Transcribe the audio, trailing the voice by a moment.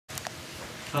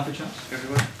Happy chaps?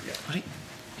 Everyone? Yeah. Right.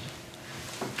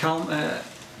 Callum,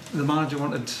 the manager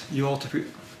wanted you all to put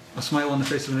a smile on the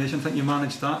face of the nation. I think you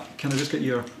managed that. Can I just get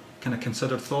your kind of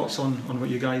considered thoughts on what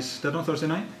you guys did on Thursday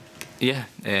night? Yeah,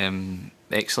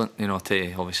 excellent. You know,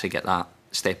 to obviously get that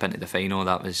step into the final,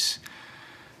 that was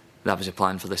a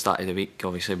plan for the start of the week.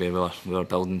 Obviously, we were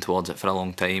building towards it for a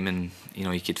long time, and you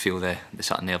know, you could feel the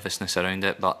sort of nervousness around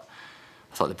it. But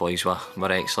I thought the boys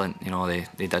were excellent. You know, they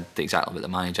did exactly what the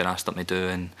manager asked them to do,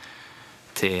 and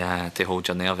to hold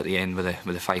your nerve at the end with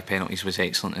the 5 penalties was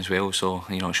excellent as well. So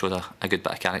you know, it showed a good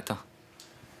bit of character.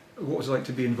 What was it like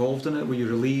to be involved in it? Were you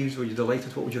relieved? Were you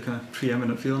delighted? What was your kind of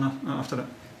preeminent feeling after it?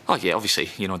 Oh yeah, obviously,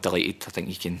 you know, delighted. I think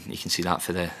you can see that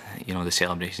for the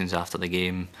celebrations after the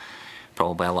game.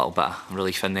 Probably a little bit of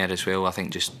relief in there as well. I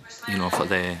think just, you know, for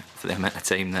the amount of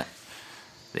time that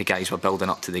the guys were building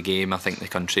up to the game, I think the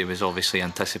country was obviously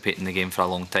anticipating the game for a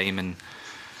long time, and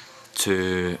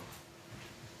to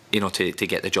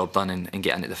get the job done and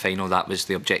get into the final, that was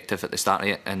the objective at the start of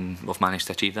it, and we've managed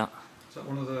to achieve that. Is that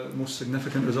one of the most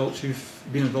significant results you've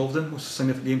been involved in? Most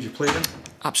significant games you've played in?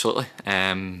 Absolutely.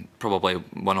 Probably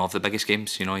one of the biggest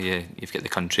games. You know, you've got the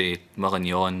country willing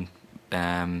you on.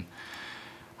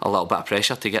 A little bit of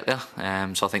pressure to get there,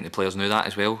 so I think the players knew that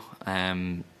as well,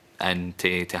 and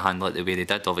to handle it the way they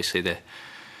did. Obviously,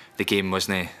 the game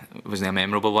wasn't a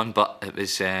memorable one, but it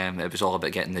was all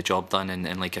about getting the job done,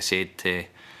 and like I said, to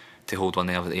hold one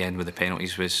there at the end with the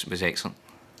penalties was excellent.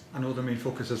 I know the main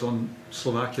focus is on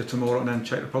Slovakia tomorrow and then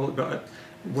Czech Republic, but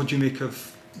what do you make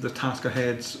of the task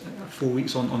ahead? 4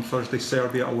 weeks on Thursday,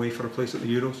 Serbia away for a place at the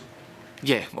Euros.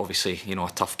 Yeah, obviously, you know,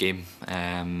 a tough game.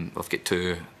 We've got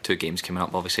two games coming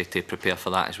up, obviously, to prepare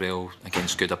for that as well,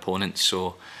 against good opponents.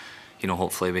 So, you know,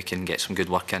 hopefully we can get some good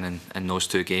work in those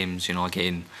 2 games. You know,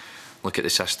 again, look at the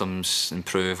systems,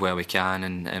 improve where we can,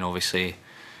 and obviously,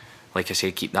 like I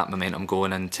say, keep that momentum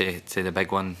going into the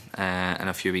big one in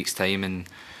a few weeks' time. And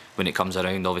when it comes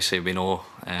around, obviously, we know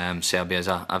Serbia is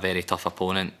a very tough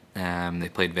opponent. They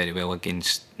played very well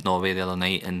against Norway the other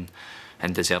night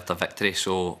and deserved a victory.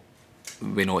 So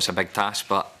we know it's a big task,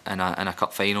 but in a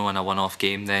cup final, in a one-off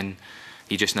game, then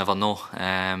you just never know.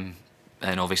 And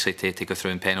obviously, to go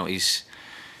through in penalties,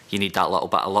 you need that little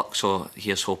bit of luck. So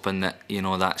here's hoping that, you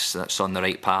know, that's on the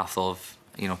right path of,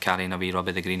 you know, carrying a wee rub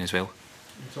of the green as well.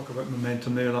 You talk about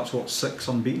momentum there. That's what 6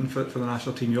 unbeaten for the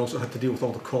national team. You also had to deal with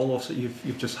all the call-offs that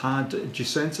you've just had. Do you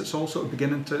sense it's all sort of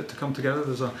beginning to come together?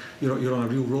 You're on a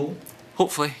real roll.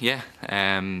 Hopefully, yeah.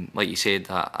 Like you said,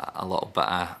 a little bit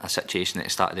of a situation at the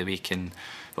start of the week, and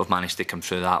we've managed to come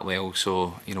through that well.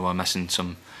 So, you know, we're missing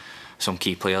some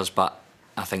key players, but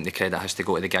I think the credit has to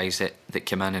go to the guys that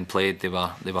came in and played. They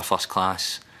were first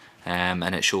class,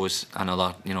 and it shows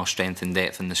another, you know, strength and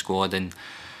depth in the squad, and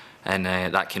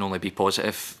that can only be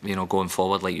positive. You know, going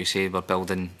forward, like you say, we're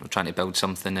trying to build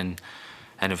something, and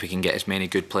if we can get as many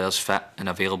good players fit and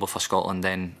available for Scotland,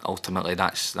 then ultimately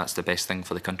that's the best thing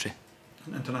for the country.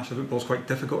 International football is quite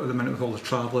difficult at the minute with all the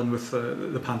travelling, with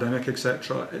the pandemic,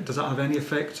 etc. Does that have any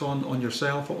effect on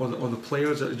yourself or the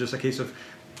players? Is it just a case of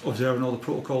observing all the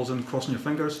protocols and crossing your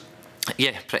fingers?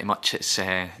 Yeah, pretty much. It's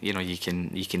you know, you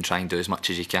can try and do as much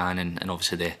as you can, and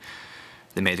obviously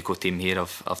the medical team here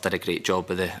have done a great job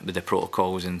with the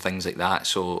protocols and things like that.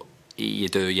 So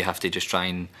you have to just try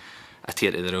and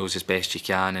adhere to the rules as best you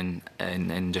can,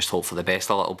 and just hope for the best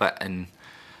a little bit. And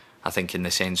I think in the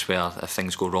sense where if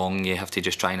things go wrong, you have to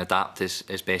just try and adapt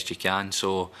as best you can.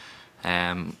 So,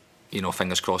 you know,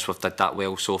 fingers crossed we've did that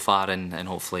well so far, and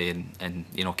hopefully in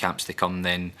you know, camps to come,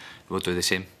 then we'll do the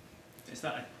same. Is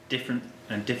that a different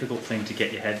and difficult thing to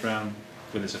get your head round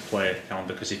with as a player, Callum?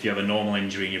 Because if you have a normal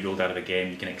injury and you're ruled out of a game,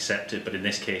 you can accept it, but in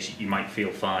this case you might feel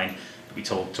fine, but be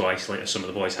told to isolate, as some of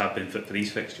the boys have been for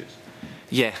these fixtures.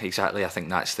 Yeah, exactly. I think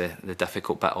that's the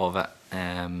difficult bit of it.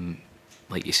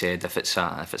 Like you said, if it's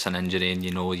an injury and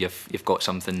you know you've got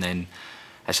something, then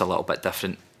it's a little bit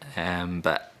different.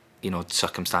 But you know,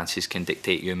 circumstances can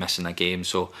dictate you missing a game,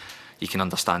 so you can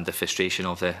understand the frustration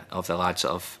of the lads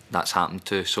that's happened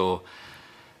to. So,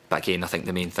 but again, I think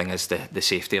the main thing is the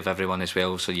safety of everyone as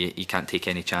well. So you can't take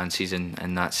any chances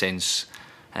in that sense.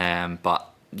 But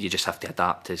you just have to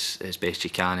adapt as best you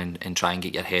can, and try and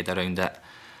get your head around it,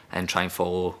 and try and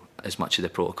follow as much of the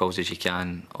protocols as you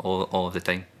can all of the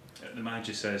time. The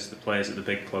manager says the players at the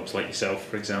big clubs, like yourself,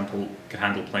 for example, can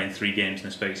handle playing 3 games in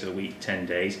the space of a week, 10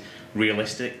 days.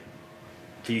 Realistic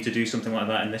for you to do something like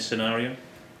that in this scenario?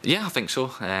 Yeah, I think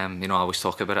so. You know, I always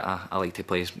talk about it. I like to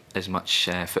play as much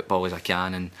football as I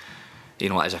can, and you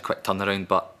know, it is a quick turnaround.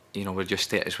 But you know, we're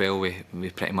just at it as well. We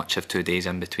pretty much have 2 days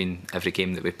in between every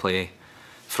game that we play,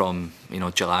 from, you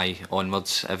know, July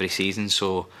onwards every season.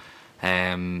 So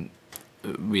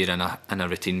we're in a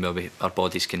routine where our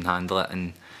bodies can handle it,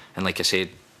 and like I said,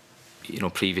 you know,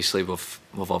 previously we've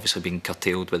obviously been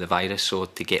curtailed with the virus, so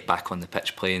to get back on the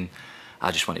pitch playing,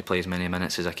 I just want to play as many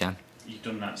minutes as I can. You've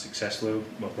done that successfully,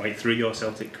 well, right through your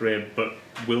Celtic career, but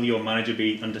will your manager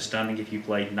be understanding if you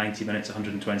play 90 minutes,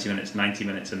 120 minutes, 90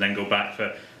 minutes and then go back for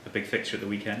a big fixture at the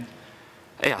weekend?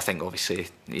 Yeah, I think obviously,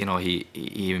 you know, he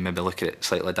maybe look at it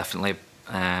slightly differently,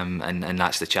 and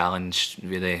that's the challenge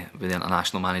with the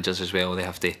international managers as well. They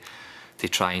have to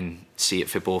try and see it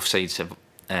for both sides of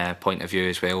point of view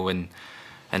as well, and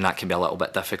that can be a little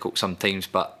bit difficult sometimes.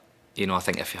 But you know, I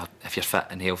think if you're fit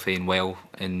and healthy and well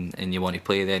and you want to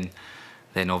play,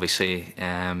 then obviously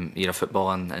you're a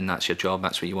footballer and that's your job.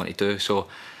 That's what you want to do. So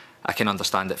I can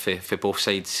understand it for both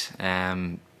sides.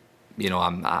 You know,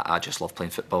 I just love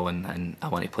playing football and I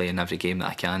want to play in every game that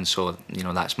I can. So you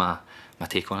know, that's my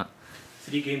take on it.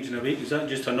 3 games in a week, is that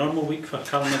just a normal week for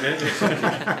Callum McGregor?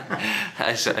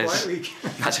 It's a quiet week.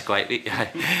 That's a quiet week.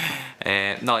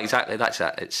 No, exactly. That's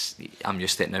it. I'm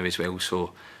used to it now as well.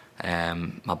 So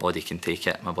my body can take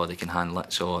it. My body can handle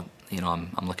it. So you know,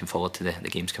 I'm looking forward to the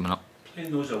games coming up.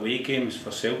 Playing those away games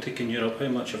for Celtic in Europe, how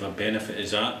much of a benefit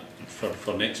is that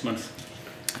for next month?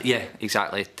 Yeah,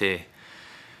 exactly.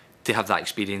 To have that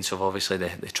experience of obviously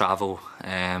the travel,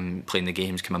 playing the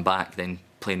games, coming back, then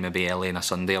playing maybe early on a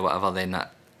Sunday or whatever, then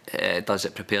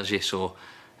it prepares you. So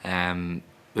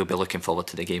we'll be looking forward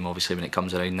to the game obviously when it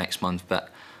comes around next month, but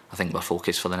I think our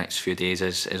focus for the next few days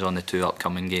is on the 2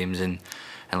 upcoming games, and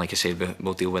like I said,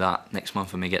 we'll deal with that next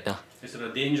month when we get there. Is there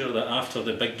a danger that after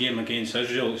the big game against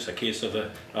Israel, it's a case of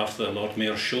after the Lord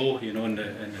Mayor's show, you know, and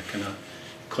the kind of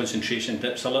concentration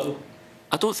dips a little?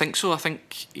 I don't think so. I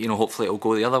think, you know, hopefully it'll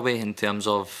go the other way in terms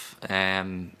of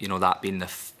you know, that being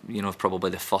probably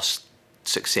the first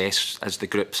success as the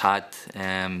group's had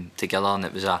together, and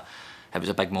it was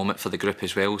a big moment for the group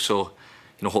as well. So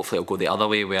you know, hopefully it'll go the other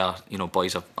way where, you know,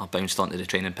 boys are bounced onto the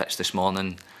training pitch this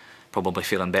morning, probably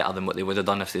feeling better than what they would have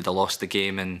done if they'd have lost the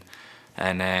game, and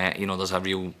you know, there's a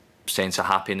real sense of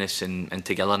happiness and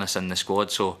togetherness in the squad.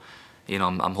 So you know,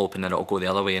 I'm hoping that it'll go the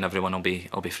other way and everyone will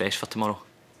be fresh for tomorrow.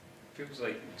 Feels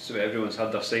like so everyone's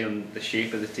had their say on the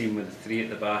shape of the team with the 3 at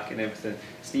the back and everything.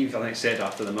 Steve, I think, said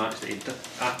after the match that he'd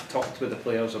talked with the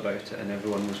players about it and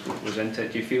everyone was into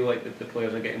it. Do you feel like the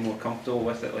players are getting more comfortable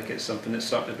with it, like it's something that's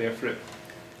starting to bear fruit?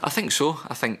 I think so.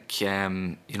 I think you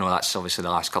know, that's obviously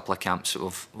the last couple of camps that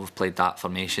we've played that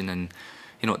formation, and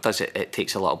you know, it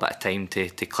takes a little bit of time to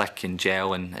click and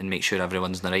gel and make sure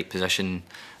everyone's in the right position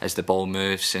as the ball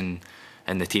moves and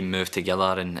the team move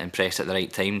together and press at the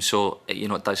right time. So you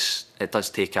know, it does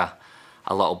take a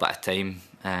little bit of time,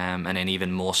 and then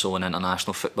even more so in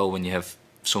international football when you have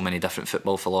so many different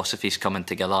football philosophies coming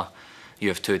together. You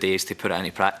have 2 days to put it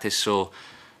into practice. So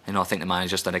you know, I think the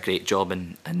manager's done a great job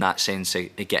in that sense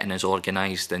of getting us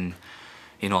organised, and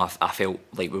you know, I felt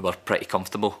like we were pretty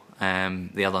comfortable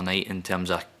the other night in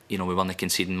terms of, you know, we weren't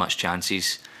conceding much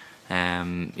chances. You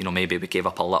know, maybe we gave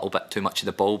up a little bit too much of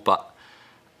the ball, but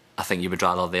I think you would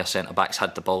rather their centre backs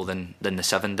had the ball than the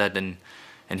 7 did,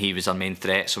 and he was our main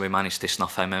threat. So we managed to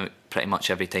snuff him out pretty much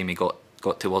every time he got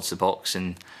towards the box,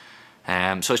 and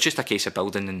so it's just a case of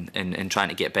building and trying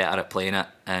to get better at playing it,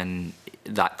 and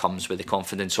that comes with the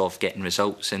confidence of getting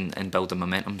results and building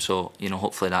momentum. So you know,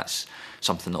 hopefully that's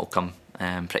something that will come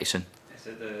pretty soon. Is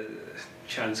it the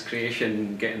chance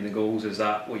creation, getting the goals, is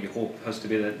that what you hope has to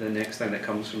be the next thing that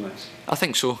comes from this? I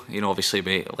think so. You know, obviously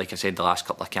like I said, the last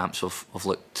couple of camps we've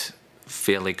looked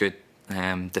fairly good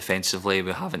defensively.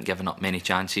 We haven't given up many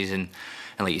chances, and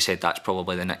like you said, that's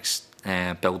probably the next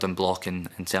building block in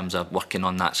terms of working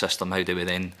on that system. How do we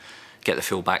then get the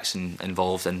full-backs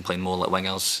involved and playing more like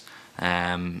wingers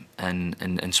and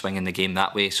swinging the game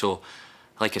that way? So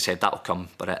like I said, that will come,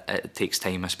 but it takes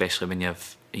time, especially when you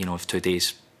have, you know, 2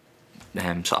 days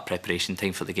sort of preparation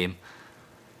time for the game.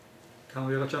 Can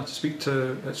we have a chance to speak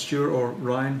to Stuart or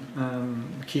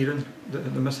Ryan, Kieran, that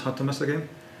had to miss the game?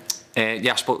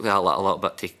 Yeah, I spoke a little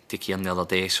bit to Kieran the other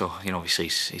day, so you know, obviously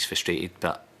he's frustrated,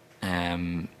 but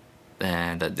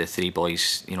the 3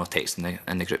 boys, you know, texting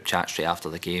in the group chat straight after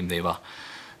the game, they were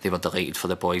delighted for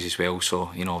the boys as well.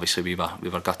 So you know, obviously we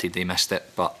were gutted they missed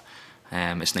it, but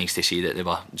it's nice to see that they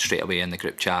were straight away in the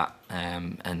group chat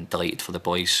and delighted for the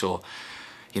boys. So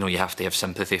you know, you have to have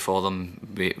sympathy for them.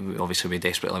 We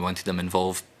desperately wanted them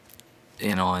involved,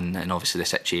 you know, and obviously the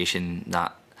situation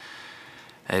that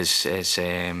is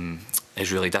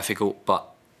really difficult. But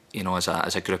you know,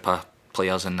 as a group of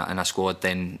players and a squad,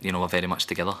 then you know, we're very much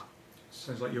together.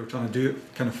 Sounds like you were trying to do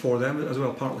it kind of for them as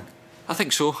well, partly. I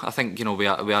think so. I think, you know, we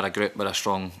are a group. We're a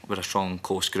strong,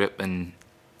 close group, and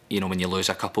you know, when you lose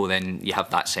a couple, then you have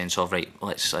that sense of, right,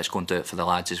 let's go and do it for the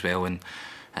lads as well. And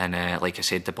like I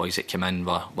said, the boys that came in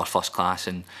were first class,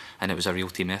 and it was a real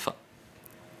team effort.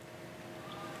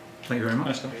 Thank you very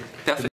much. Perfect.